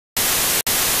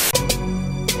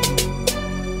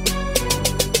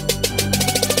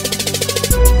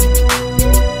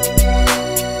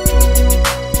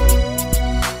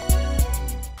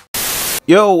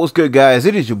Yo, what's good, guys?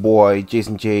 It is your boy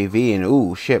Jason JV, and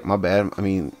ooh, shit, my bad. I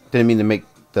mean, didn't mean to make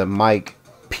the mic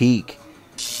peak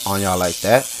on y'all like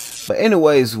that. But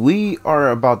anyways, we are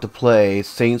about to play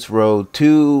Saints Row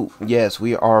 2. Yes,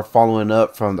 we are following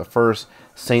up from the first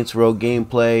Saints Row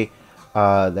gameplay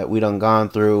that we done gone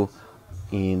through,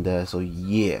 and so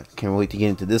yeah, can't wait to get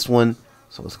into this one.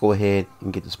 So let's go ahead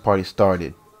and get this party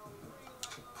started.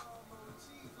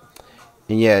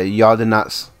 And yeah, y'all did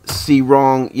not see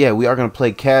wrong. Yeah, we are going to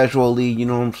play casually, you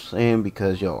know what I'm saying?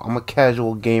 Because, yo, I'm a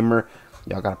casual gamer.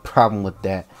 Y'all got a problem with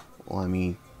that. Well, I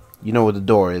mean, you know where the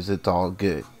door is. It's all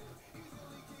good.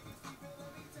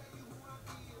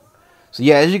 So,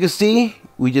 yeah, as you can see,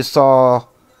 we just saw,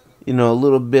 you know, a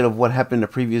little bit of what happened in the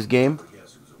previous game.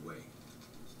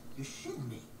 You're shitting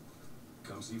me.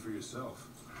 Come see for yourself.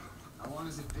 How long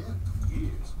has it been?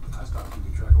 Years. I stopped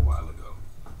keeping track a while ago.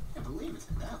 I can't believe it's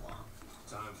been that long.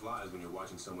 Time flies when you're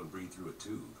watching someone breathe through a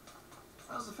tube.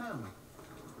 How's the family?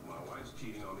 My wife's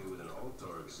cheating on me with an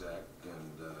altar exec,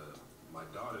 and my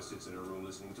daughter sits in her room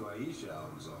listening to Aisha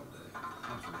albums all day.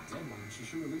 Comes from a dead woman. She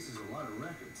sure releases a lot of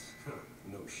records.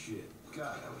 No shit.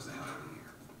 God, that was a hell of a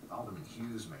year. Alderman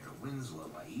Hughes, Mayor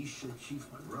Winslow, Aisha, Chief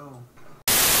Monroe.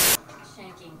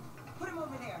 Shanking. Put him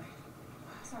over there.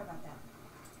 Sorry about that.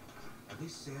 Have they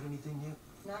said anything yet?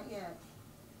 Not yet.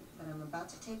 But I'm about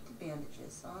to take the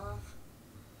bandages off.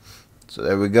 So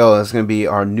there we go. That's going to be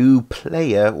our new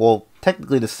player. Well,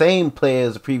 technically the same player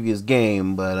as the previous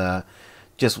game, but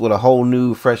just with a whole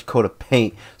new fresh coat of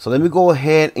paint. So let me go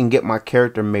ahead and get my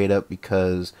character made up,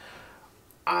 because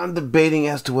I'm debating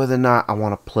as to whether or not I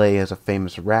want to play as a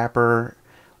famous rapper,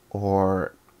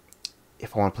 or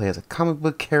if I want to play as a comic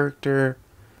book character.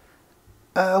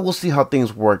 We'll see how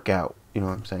things work out. You know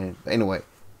what I'm saying? But anyway,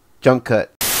 jump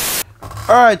cut.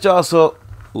 Alright, y'all. So,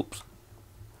 oops.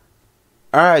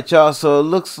 Alright, y'all. So it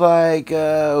looks like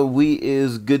we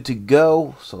is good to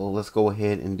go. So let's go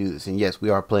ahead and do this. And yes, we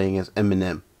are playing as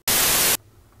Eminem.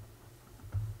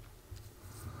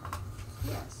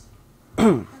 Yes. That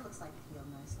looks like it healed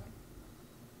nicely.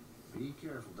 Be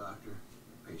careful, doctor.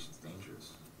 Patient's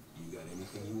dangerous. You got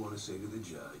anything you want to say to the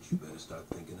judge, you better start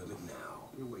thinking of it now.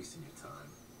 You're wasting your time.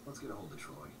 Let's get a hold of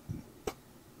Troy.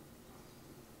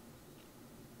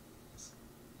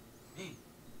 Hey,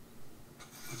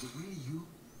 is it really you?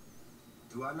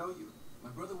 Do I know you? My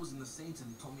brother was in the Saints and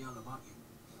he told me all about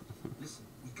you. Listen,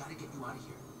 we gotta get you out of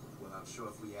here. Well, I'm sure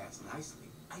if we ask nicely.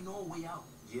 I know a way out.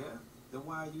 Yeah? Then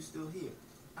why are you still here?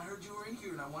 I heard you were in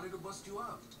here and I wanted to bust you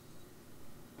out.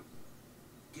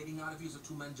 Getting out of here is a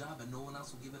two-man job and no one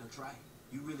else will give it a try.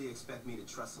 You really expect me to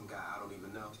trust some guy I don't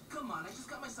even know? Come on, I just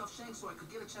got myself shanked so I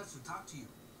could get a chance to talk to you.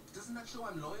 Doesn't that show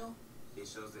I'm loyal? It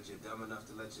shows that you're dumb enough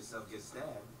to let yourself get stabbed.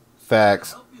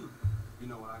 Facts. Help you. You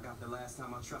know what I got the last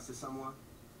time I trusted someone?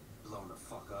 Blown the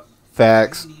fuck up.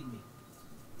 Facts. You need me.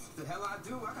 The hell I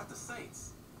do? I got the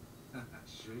Saints.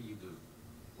 Sure you do.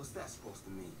 What's that supposed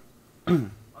to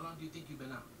mean? How long do you think you've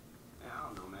been out? I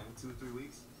don't know, man. 2 or 3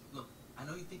 weeks. Look, I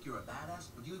know you think you're a badass,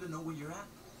 but do you even know where you're at?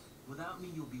 Without me,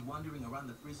 you'll be wandering around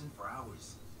the prison for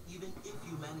hours. Even if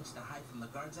you manage to hide from the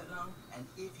guards that long, and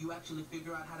if you actually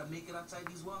figure out how to make it outside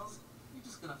these walls, you're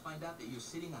just gonna find out that you're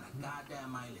sitting on a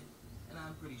goddamn island. And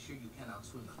I'm pretty sure you can't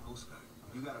outswim the Coast Guard.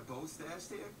 You got a boat stashed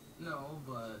here? No,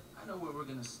 but I know where we're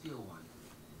gonna steal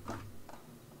one.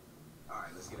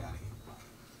 Alright, let's get out of here.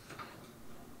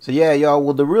 So yeah, y'all,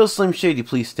 will the real Slim Shady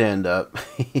please stand up?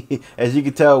 As you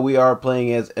can tell, we are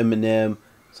playing as Eminem.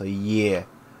 So yeah.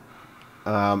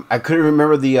 I couldn't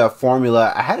remember the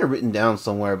formula. I had it written down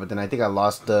somewhere, but then I think I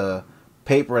lost the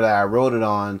paper that I wrote it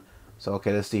on. So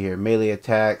okay, let's see here. Melee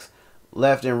attacks.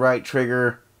 Left and right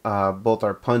trigger. Both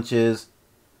are punches.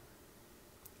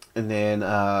 And then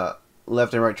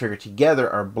left and right trigger together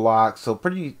are blocks. So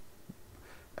pretty...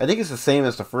 I think it's the same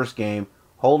as the first game.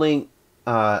 Holding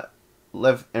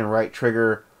left and right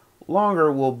trigger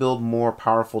longer will build more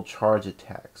powerful charge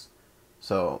attacks.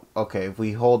 So, okay, if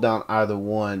we hold down either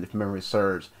one, if memory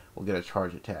serves, we'll get a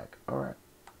charge attack. Alright.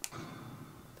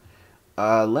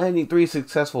 Landing 3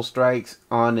 successful strikes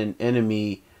on an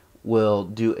enemy will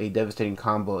do a devastating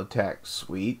combo attack.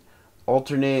 Sweet.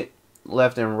 Alternate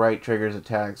left and right triggers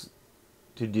attacks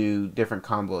to do different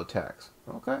combo attacks.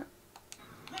 Okay.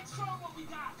 Let's show 'em what we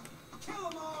got. Kill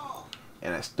 'em all.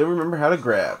 And I still remember how to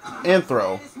grab and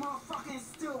throw. This motherfucker is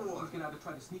still one. You can either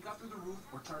try to sneak out through the roof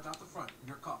or charge out the front.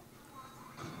 Your call.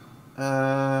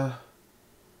 I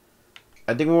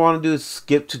think we want to do a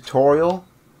skip tutorial,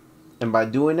 and by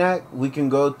doing that we can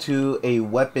go to a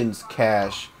weapons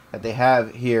cache that they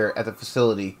have here at the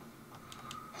facility.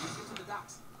 Let's get to the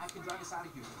docks. I can drive us out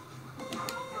of here. I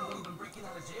can't believe I'm breaking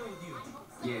out of jail with you.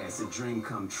 Yeah, it's a dream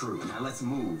come true. Now let's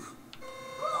move.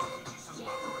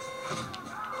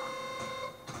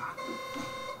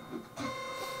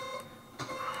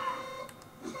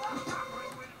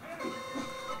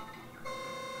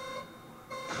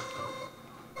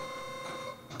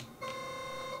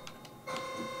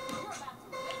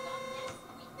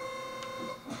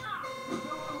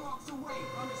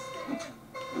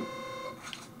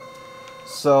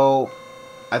 So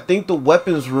I think the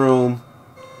weapons room,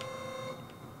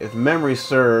 if memory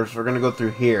serves, we're gonna go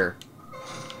through here.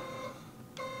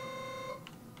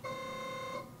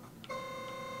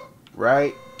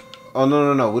 Right? Oh,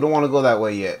 no. We don't want to go that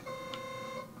way yet.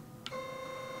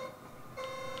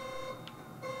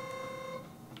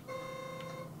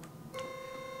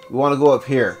 We want to go up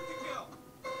here.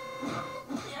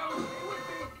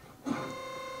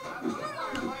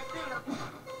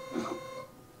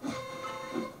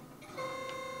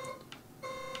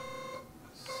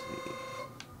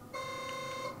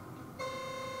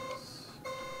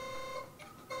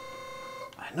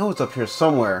 I know it's up here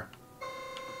somewhere.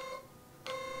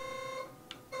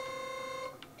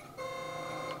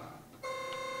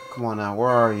 Come on now, where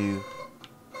are you?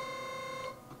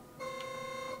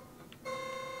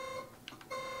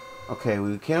 Okay,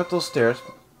 we came up those stairs.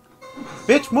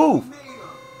 Bitch, move!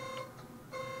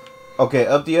 Okay,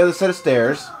 up the other set of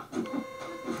stairs.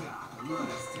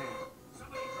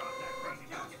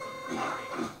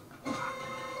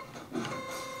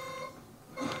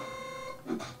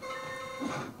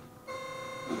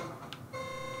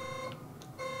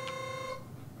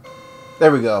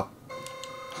 There we go.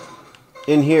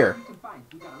 In here.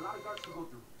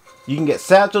 You can get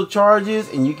satchel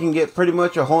charges, and you can get pretty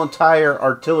much a whole entire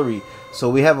artillery.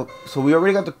 So we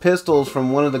already got the pistols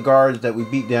from one of the guards that we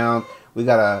beat down. We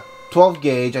got a 12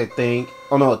 gauge, I think.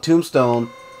 Oh no, a tombstone,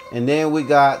 and then we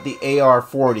got the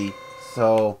AR-40.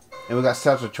 So, and we got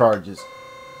satchel charges.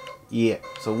 Yeah,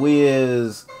 so we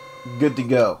is good to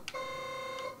go.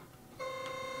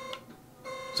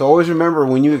 So always remember,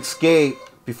 when you escape,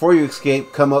 before you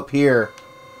escape, come up here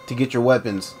to get your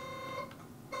weapons.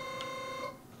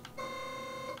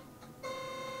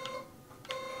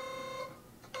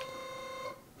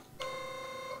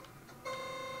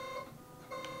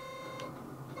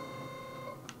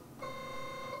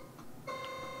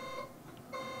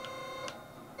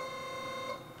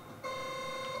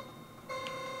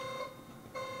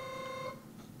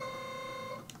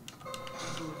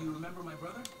 So, do you remember my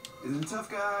brother? Is the tough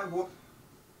guy?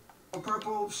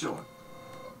 Purple? Sure.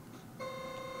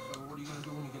 So what are you gonna do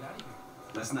when you get out of here?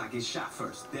 Let's not get shot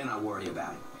first, then I'll worry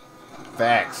about it.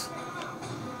 Facts.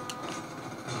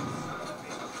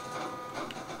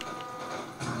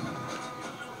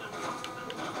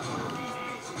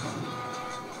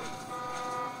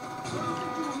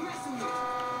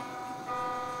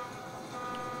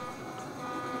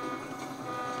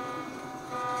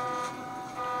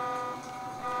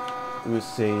 Let me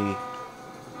see.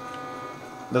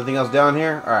 Nothing else down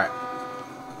here? Alright.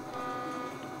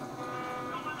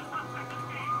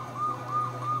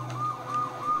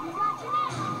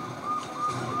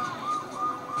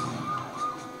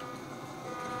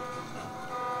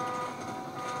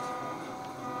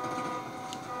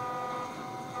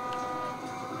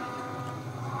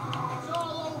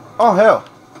 Oh, hell.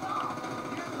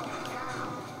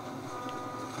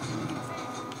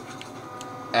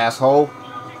 Asshole.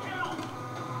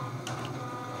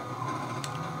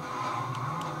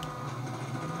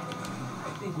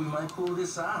 We might pull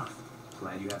this off.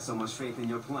 Glad you have so much faith in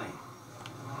your plan.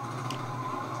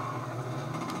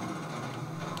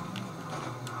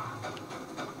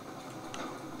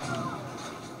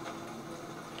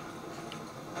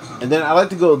 And then I like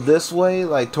to go this way,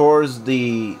 like towards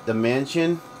the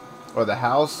mansion or the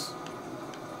house,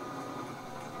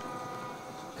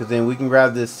 because then we can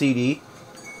grab this CD.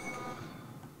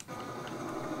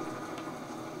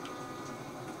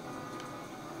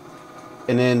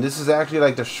 And then this is actually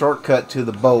like the shortcut to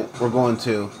the boat we're going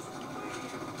to.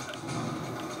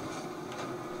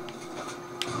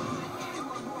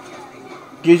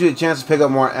 Gives you a chance to pick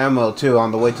up more ammo too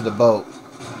on the way to the boat.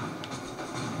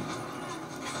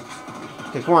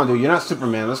 Okay, come on, dude. You're not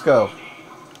Superman. Let's go.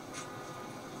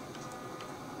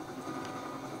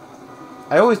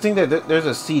 I always think that there's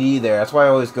a CD there. That's why I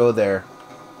always go there.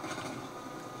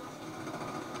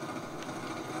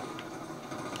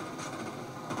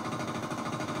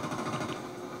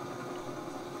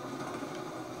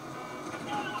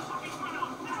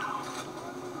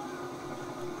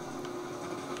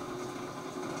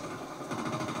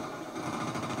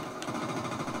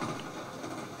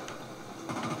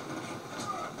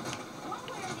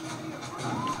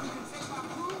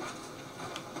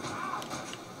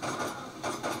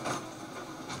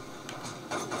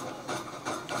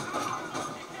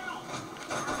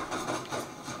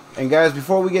 And guys,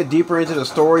 before we get deeper into the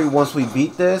story, once we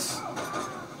beat this,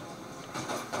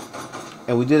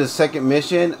 and we did a second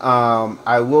mission,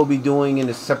 I will be doing in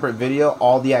a separate video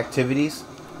all the activities.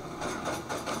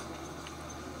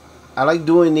 I like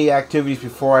doing the activities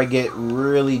before I get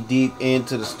really deep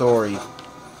into the story.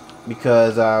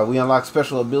 because we unlock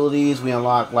special abilities. We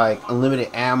unlock like unlimited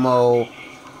ammo.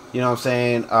 You know what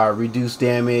I'm saying? Reduce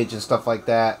damage and stuff like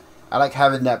that. I like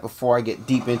having that before I get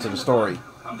deep into the story.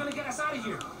 I'm gonna get us out of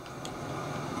here.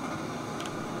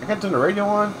 I can turn the radio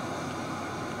on.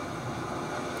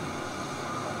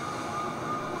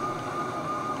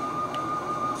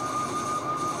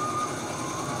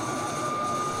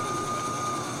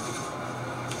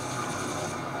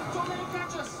 Don't let him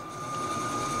catch us.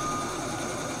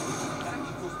 Gotta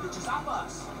keep those bitches off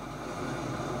us.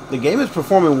 The game is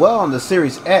performing well on the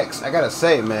Series X. I gotta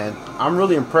say, man, I'm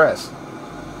really impressed.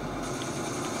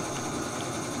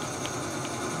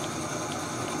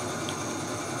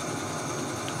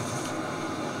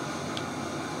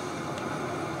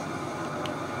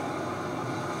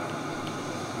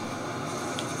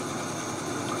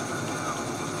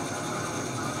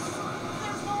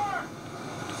 There's more.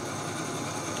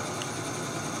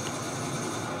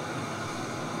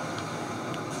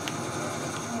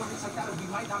 More hits like that, and we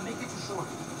might not make it to shore.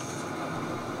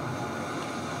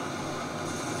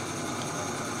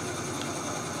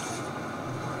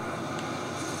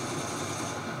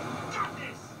 Got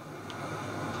this.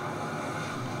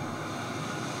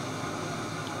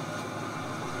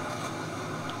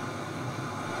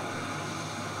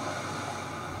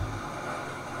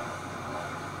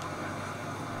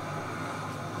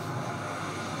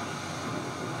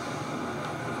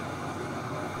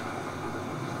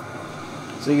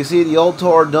 So you can see the old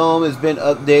Tower Dome has been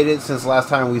updated since last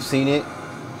time we've seen it.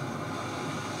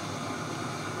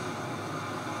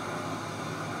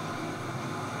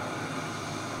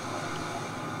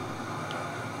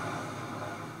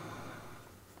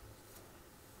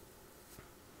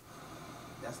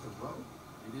 That's the road?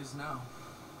 It is now.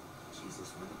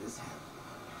 Jesus, when did this happen?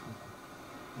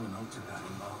 When Ulter got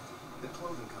involved. The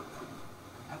clothing company.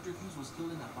 After Hughes was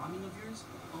killed in that bombing of yours,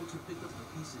 Ulter picked up the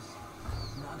pieces.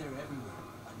 Now they're everywhere.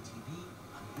 On TV,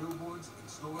 on billboards, in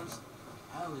stores.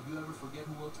 Hell, if you ever forget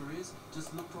who Ulter is,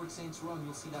 just look towards Saints Row and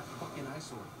you'll see that fucking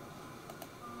eyesore.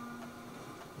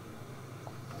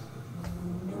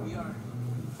 Here we are.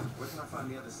 Where can I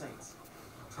find the other Saints?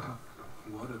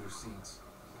 What other Saints?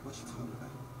 What you talking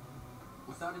about?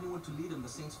 Without anyone to lead them, the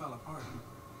Saints fell apart.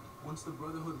 Once the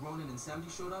Brotherhood, Ronin, and Sandy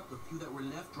showed up, the few that were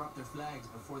left dropped their flags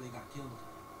before they got killed.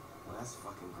 Well, that's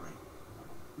fucking great.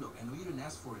 Look, I know you didn't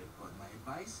ask for it, but my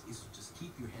advice is to just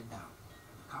keep your head down.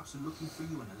 The cops are looking for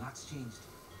you and a lot's changed.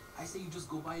 I say you just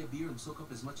go buy a beer and soak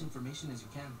up as much information as you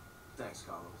can. Thanks,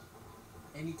 Carlos.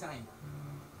 Anytime.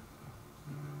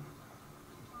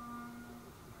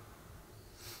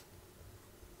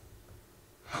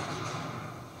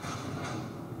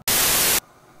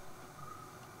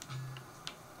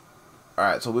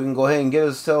 Alright, so we can go ahead and get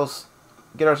ourselves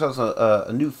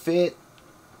a new fit.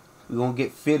 We're going to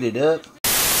get fitted up.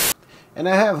 And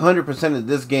I have 100% of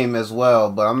this game as well,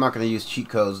 but I'm not going to use cheat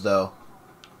codes though.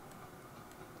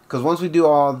 Because once we do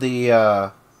all the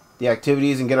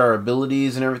activities and get our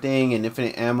abilities and everything and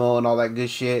infinite ammo and all that good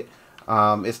shit,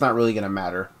 it's not really going to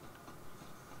matter.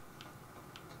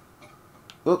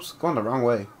 Oops, going the wrong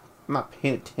way. I'm not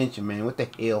paying attention, man. What the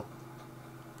hell?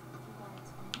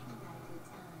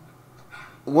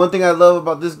 One thing I love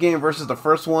about this game versus the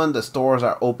first one, the stores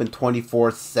are open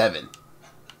 24/7.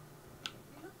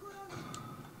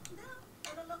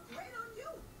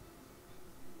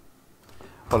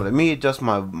 Hold on, let me adjust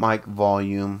my mic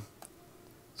volume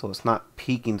so it's not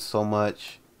peaking so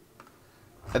much.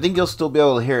 I think you'll still be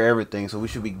able to hear everything, so we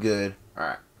should be good.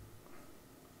 Alright.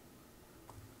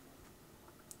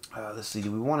 Let's see,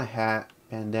 do we want a hat,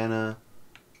 bandana?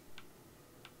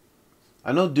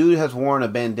 I know dude has worn a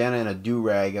bandana and a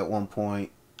do-rag at one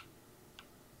point.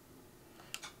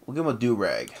 We'll give him a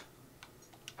do-rag.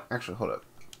 Actually, hold up.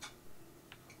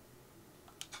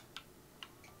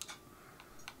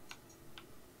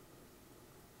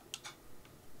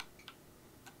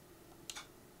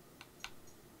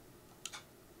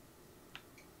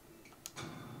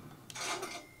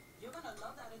 You're gonna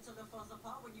love that until it falls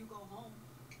apart when you go home.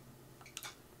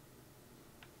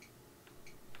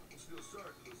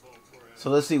 So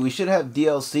let's see, we should have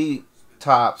DLC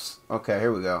tops. Okay,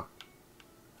 here we go.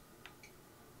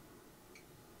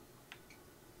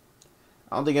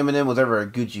 I don't think Eminem was ever a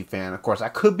Gucci fan. Of course, I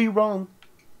could be wrong.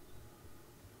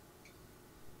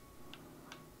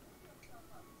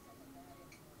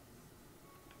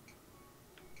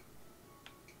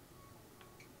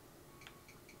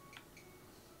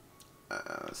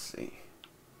 Let's see.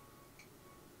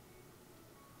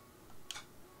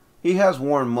 He has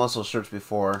worn muscle shirts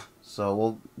before, so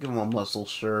we'll give him a muscle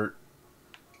shirt.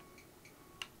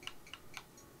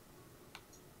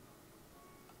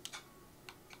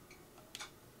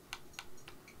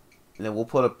 And then we'll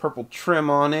put a purple trim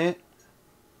on it,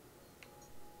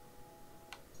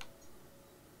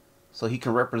 so he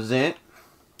can represent.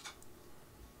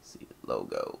 Let's see,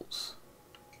 logos.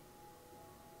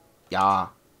 Yeah.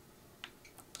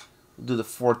 We'll do the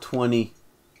 420.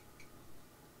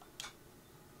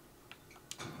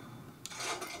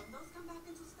 When those come back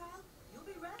into style, you'll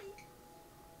be ready.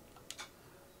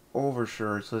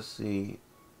 Overshirts, let's see.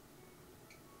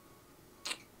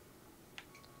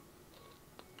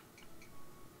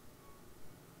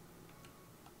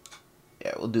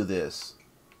 Yeah, we'll do this.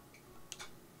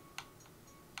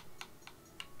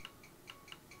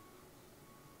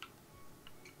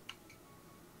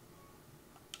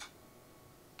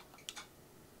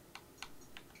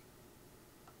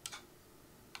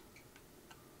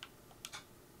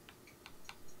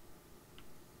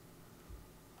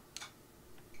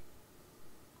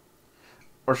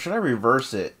 Or should I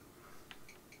reverse it?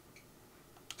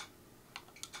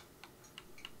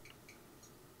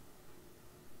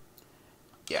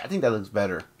 Yeah, I think that looks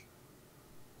better.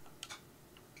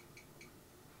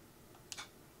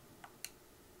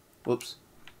 Whoops.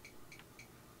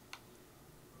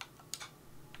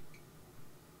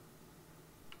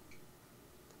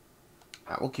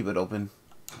 We'll keep it open.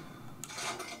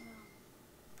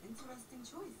 Interesting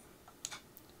choice.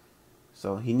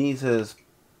 So he needs his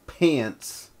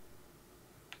pants.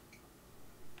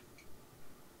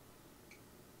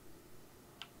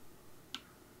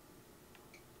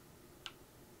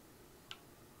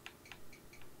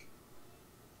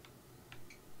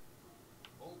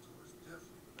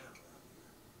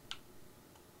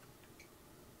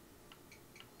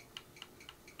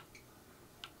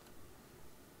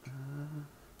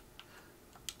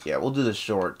 Yeah, we'll do the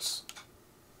shorts.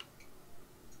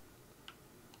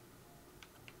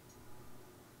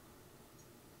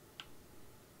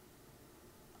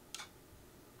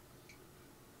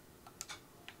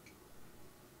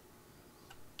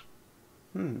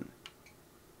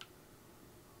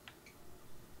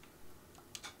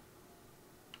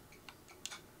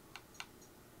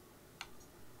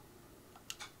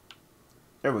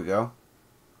 There we go.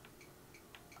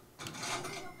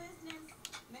 Your business.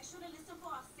 Make sure to listen for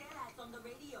our sale ads on the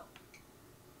radio.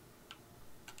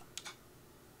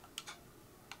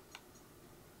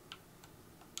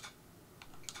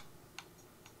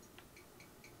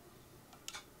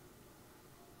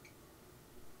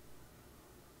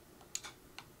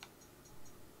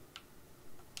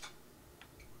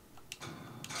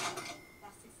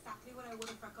 That's exactly what I would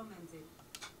have recommended.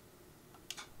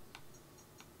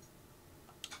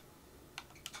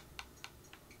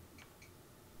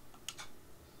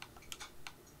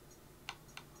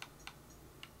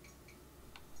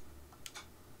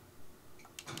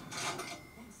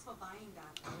 Thanks for buying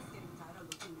that. I was getting tired of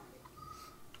looking at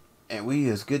it. And we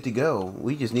is good to go.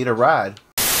 We just need a ride.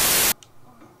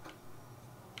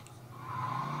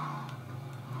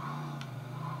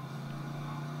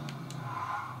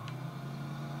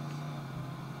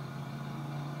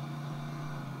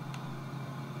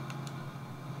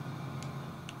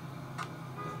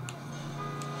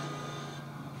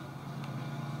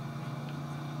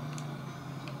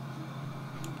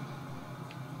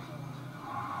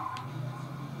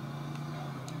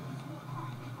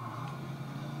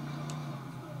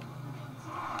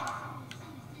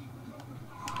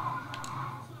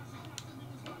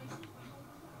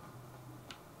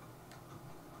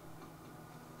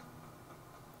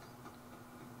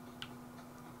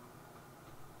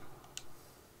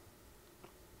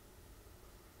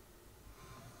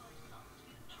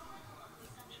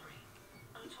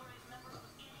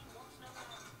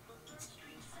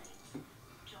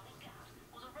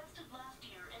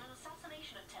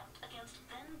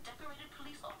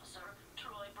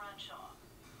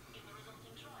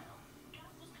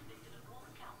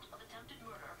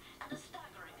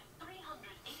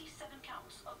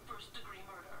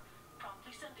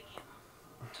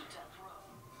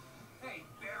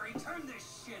 Turn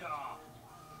this shit off.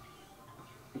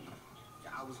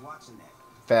 I was watching that.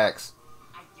 Facts.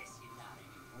 I guess you're not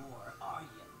anymore, are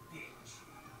you, bitch?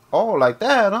 Oh, like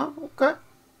that, huh? Okay.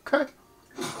 Okay.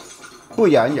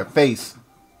 Booyah in your face.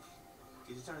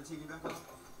 Did you turn the TV back on?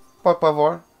 Por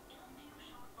favor.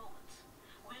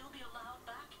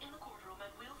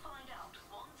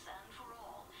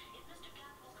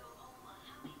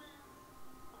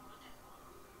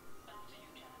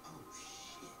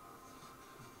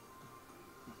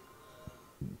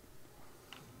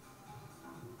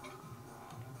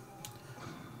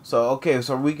 So, okay,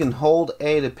 so we can hold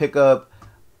A to pick up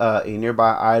a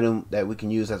nearby item that we can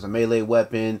use as a melee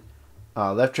weapon.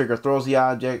 Left trigger throws the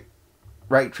object.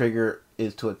 Right trigger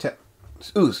is to attack.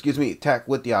 Ooh, excuse me. Attack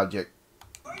with the object.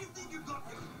 Where do you think you got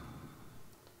here?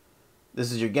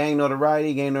 This is your gang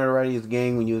notoriety. Gang notoriety is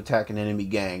gang when you attack an enemy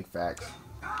gang. Facts.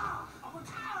 I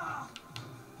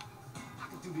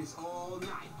could do this all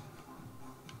night.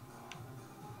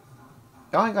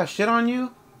 Y'all ain't got shit on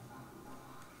you?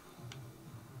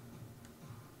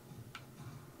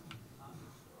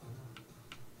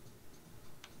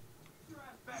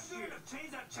 Back here to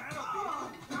change that channel,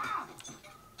 bitch.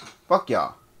 Fuck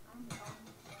y'all.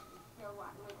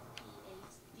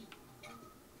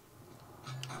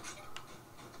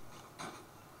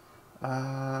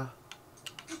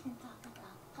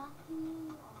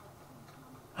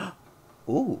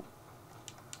 Ooh.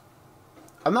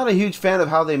 I'm not a huge fan of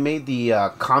how they made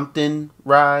the Compton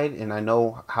ride, and I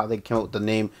know how they came up with the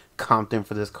name Compton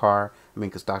for this car. I mean,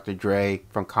 because Dr. Dre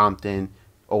from Compton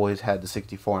always had the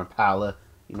 64 Impala.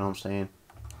 You know what I'm saying?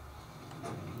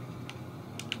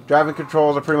 Driving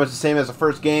controls are pretty much the same as the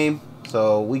first game,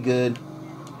 so we good.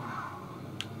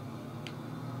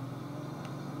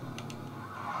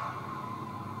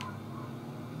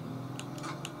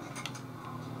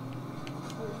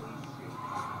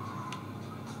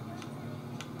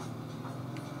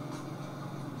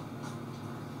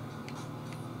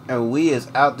 And we is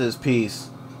out this piece.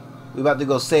 We about to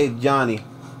go save Johnny.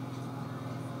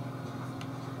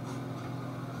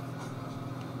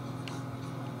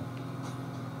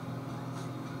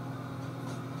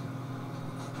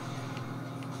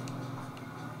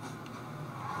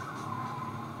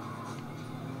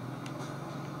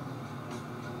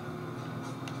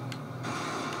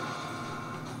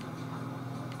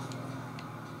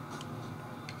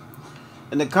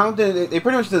 And the Compton, they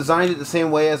pretty much designed it the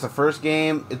same way as the first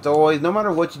game. It's always, no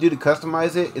matter what you do to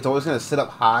customize it, it's always going to sit up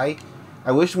high.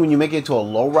 I wish when you make it into a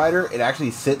lowrider, it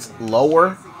actually sits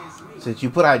lower, since you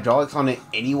put hydraulics on it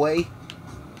anyway.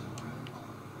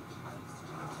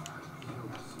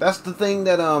 That's the thing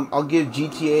that I'll give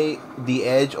GTA the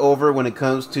edge over when it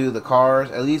comes to the cars.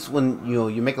 At least when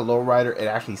you make a lowrider, it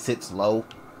actually sits low.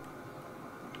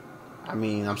 I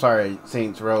mean, I'm sorry,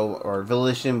 Saints Row or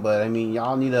Volition, but I mean,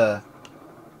 y'all need to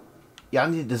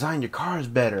design your cars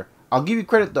better. I'll give you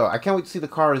credit though. I can't wait to see the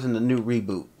cars in the new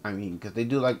reboot. I mean, because they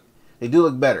do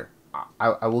look better.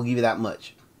 I will give you that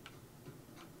much.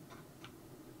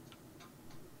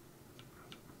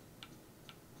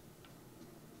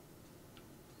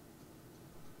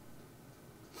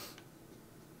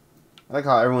 I like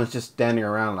how everyone's just standing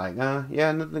around like,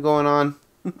 yeah, nothing going on.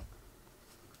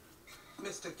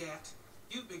 Mr. Gatt,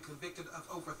 you've been convicted of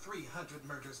over 300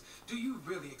 murders. Do you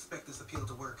really expect this appeal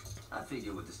to work? I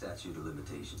figure with the statute of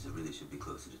limitations, it really should be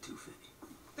closer to 250.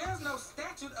 There's no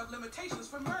statute of limitations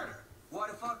for murder. Why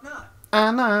the fuck not?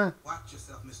 I know. Watch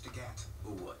yourself, Mr. Gatt.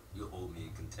 Or what? You'll hold me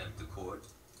in contempt of court?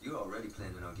 You're already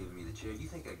planning on giving me the chair. You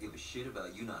think I give a shit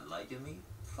about you not liking me?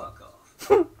 Fuck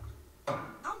off.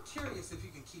 I'm curious if you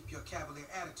can keep your cavalier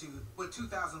attitude when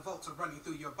 2,000 volts are running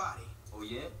through your body. Oh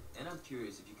yeah? And I'm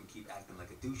curious if you can keep acting like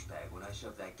a douchebag when I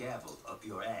shove that gavel up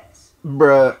your ass.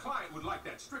 Bruh. The client would like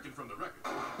that stricken from the record.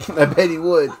 I bet he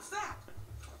would. What's that?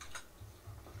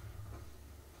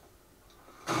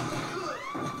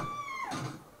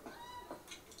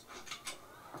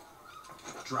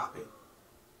 Drop it.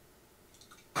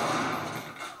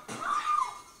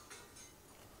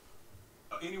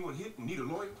 Anyone hit and need a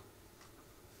lawyer?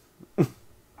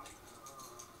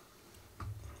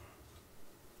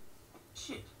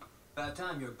 Shit. By the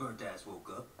time your burnt ass woke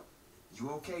up.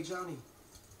 You okay, Johnny?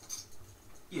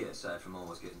 Yeah, aside from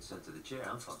almost getting sent to the chair,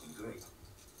 I'm fucking great.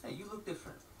 Hey, you look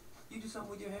different. You do something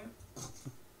with your hair?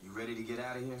 You ready to get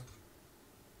out of here?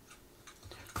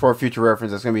 For future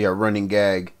reference, that's going to be a running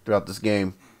gag throughout this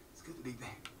game. It's good to be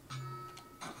back.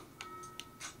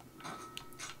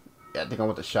 Yeah, I think I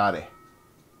want the shotty.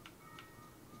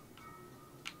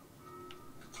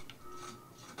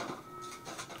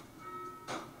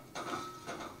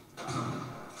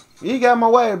 You got in my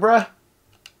way, bruh.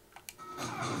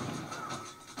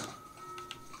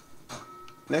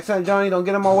 Next time, Johnny, don't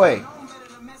get in my way. No one better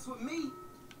to mess with me.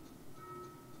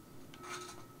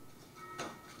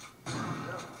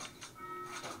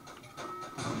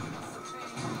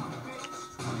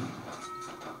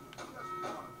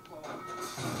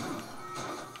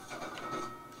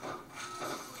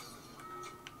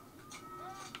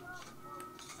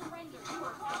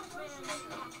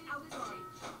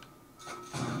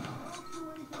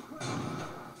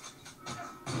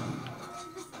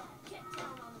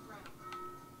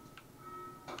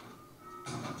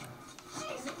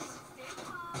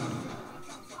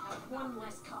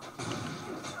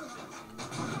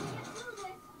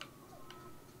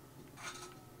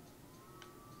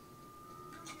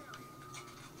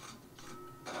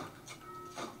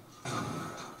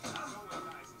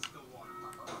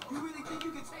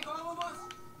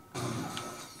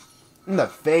 In the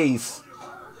face.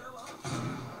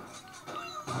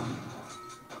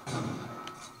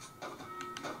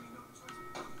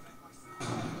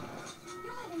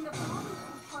 You're letting the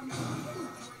police harm the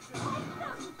citizens.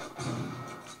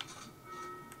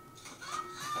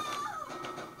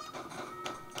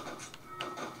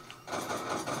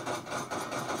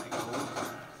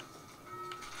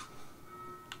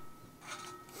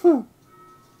 Whew.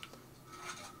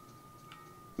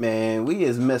 Man, we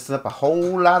is messing up a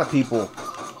whole lot of people.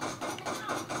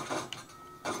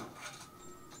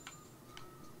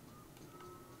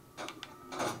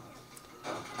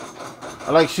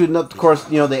 I like shooting up, of course,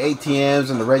 you know, the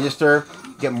ATMs and the register,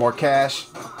 get more cash.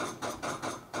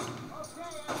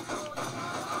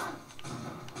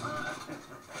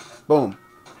 Boom.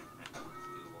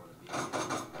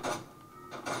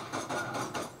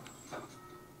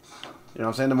 You know what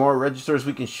I'm saying? The more registers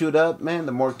we can shoot up, man,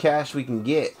 the more cash we can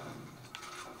get.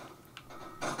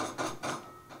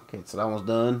 Okay, so that one's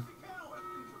done.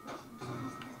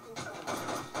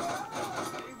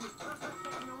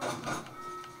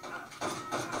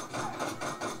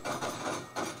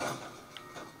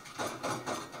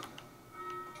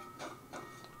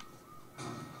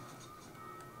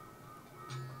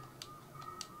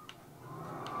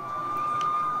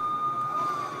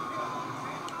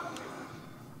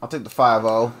 I'll take the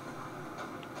 5-0.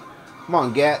 Come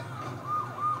on, Gat.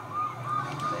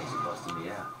 Thanks for busting me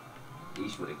out.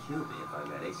 Ish would have killed me if I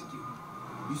got executed.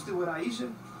 You still with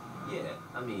Aisha? Yeah,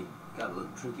 I mean, got a little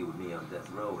tricky with me on death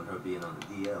row and her being on the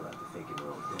DL after faking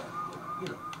her own death. But, you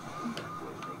know, we found a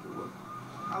way to make it work.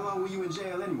 How long were you in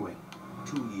jail anyway?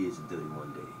 2 years and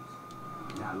 31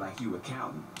 days. Not like you were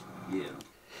counting. Yeah.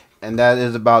 And that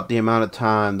is about the amount of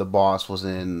time the boss was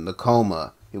in the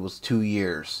coma. It was 2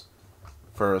 years.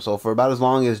 So for about as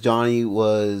long as Johnny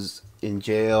was in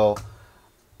jail,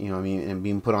 you know what I mean, and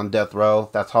being put on death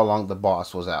row, that's how long the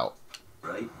boss was out.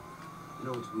 Right? You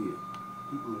know, it's weird.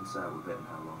 People inside were betting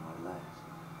how long I'd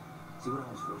last. See, when I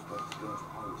was first brought to girls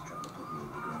were always trying to put me in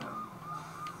the ground.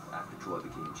 After Troy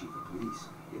became chief of police,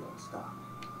 it all stopped.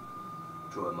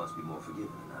 Troy must be more forgiving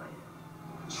than I am.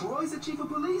 Troy's the chief of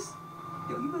police?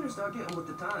 Yo, you better start getting with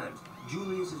the times.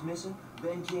 Julius is missing.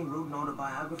 Ben King wrote an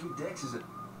autobiography. Dex is a...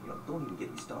 You know, don't even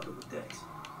get me started with Dex.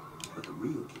 But the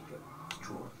real kicker is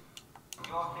Troy. In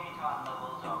a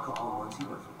couple of months, he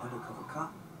went from undercover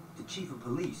cop to chief of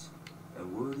police.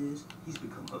 And word is, he's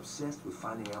become obsessed with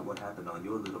finding out what happened on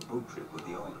your little boat trip with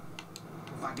the owner.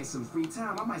 If I get some free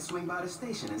time, I might swing by the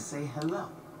station and say hello.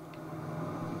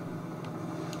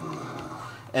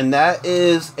 And that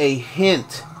is a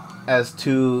hint as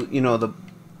to, you know,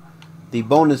 the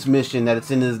bonus mission that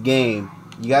it's in this game.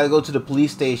 You gotta go to the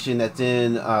police station that's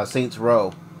in Saints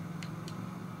Row.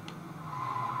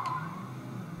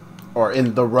 Or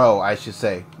in the row, I should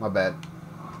say. My bad.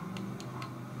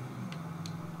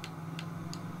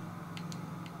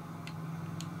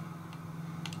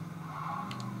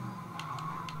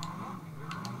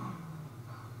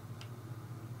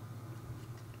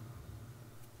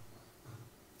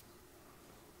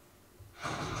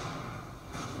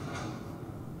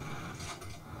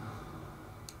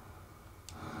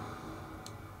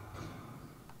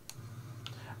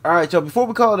 Alright, y'all, before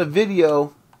we call it a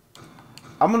video,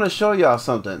 I'm going to show y'all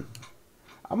something.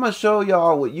 I'm going to show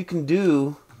y'all what you can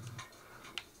do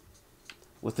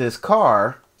with this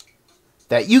car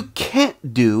that you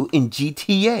can't do in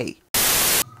GTA.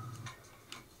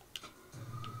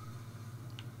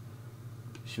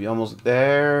 Should be almost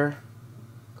there.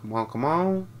 Come on, come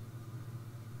on.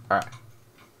 Alright.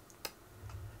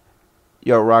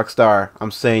 Yo, Rockstar,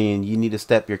 I'm saying you need to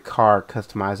step your car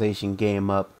customization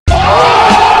game up.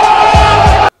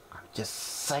 Just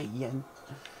saying.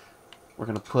 We're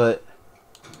gonna put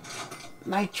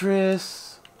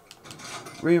nitrous,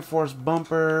 reinforced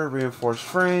bumper, reinforced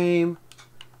frame,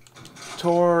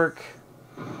 torque.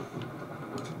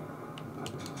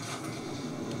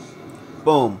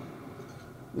 Boom.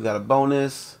 We got a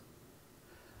bonus.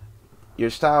 Your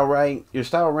style rank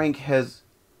has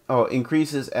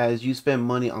increases as you spend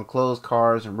money on clothes,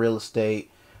 cars, and real estate.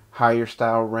 Higher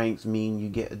style ranks mean you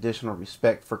get additional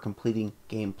respect for completing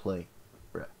gameplay.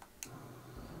 Bruh.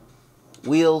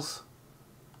 Wheels,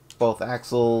 both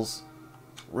axles,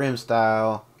 rim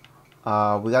style.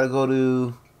 We gotta go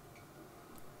to,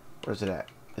 where's it at?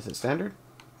 Is it standard?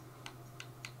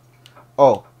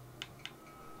 Oh,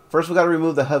 first we gotta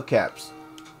remove the hubcaps.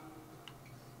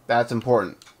 That's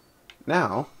important.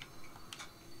 Now,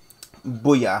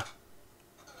 booyah.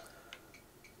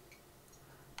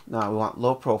 Now we want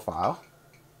low profile,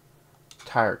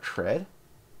 tire tread.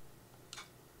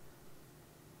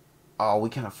 Oh, we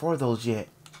can't afford those yet.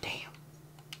 Damn.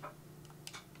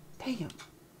 Damn.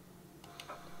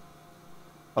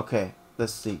 Okay,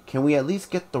 let's see. Can we at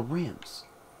least get the rims?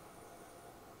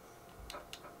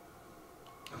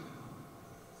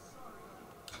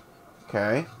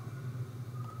 Okay.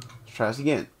 Let's try this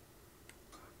again.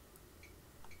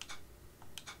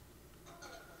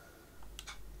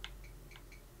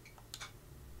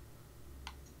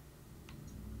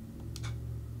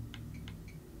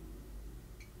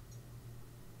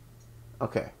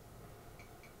 Okay.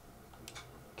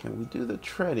 Can we do the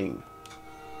treading?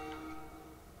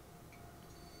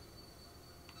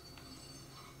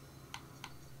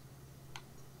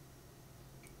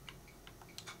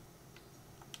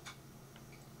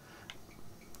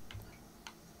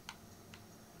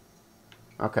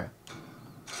 Okay.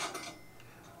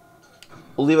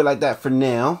 We'll leave it like that for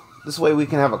now. This way we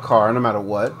can have a car no matter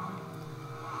what.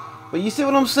 But you see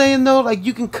what I'm saying though? Like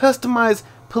you can customize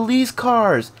police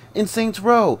cars in Saints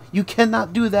Row. You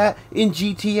cannot do that in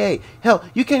GTA. Hell,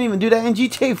 you can't even do that in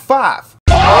GTA 5.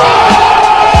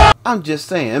 I'm just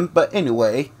saying. But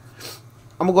anyway,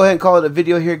 I'm gonna go ahead and call it a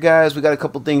video here, guys. We got a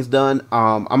couple things done.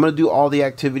 I'm gonna do all the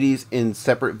activities in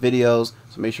separate videos,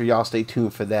 so make sure y'all stay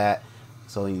tuned for that.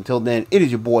 So until then, it is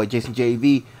your boy Jason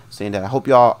JV saying that I hope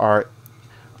y'all are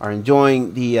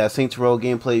enjoying the Saints Row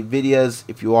gameplay videos.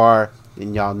 If you are,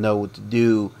 then y'all know what to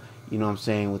do. You know what I'm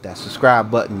saying, with that subscribe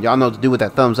button. Y'all know what to do with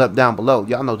that thumbs up down below.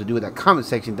 Y'all know what to do with that comment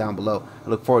section down below. I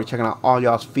look forward to checking out all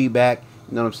y'all's feedback.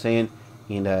 You know what I'm saying?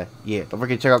 And yeah, don't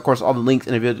forget to check out, of course, all the links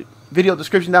in the video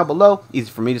description down below.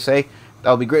 Easy for me to say.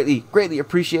 That would be greatly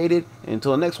appreciated. And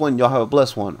until the next one, y'all have a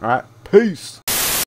blessed one. All right, peace.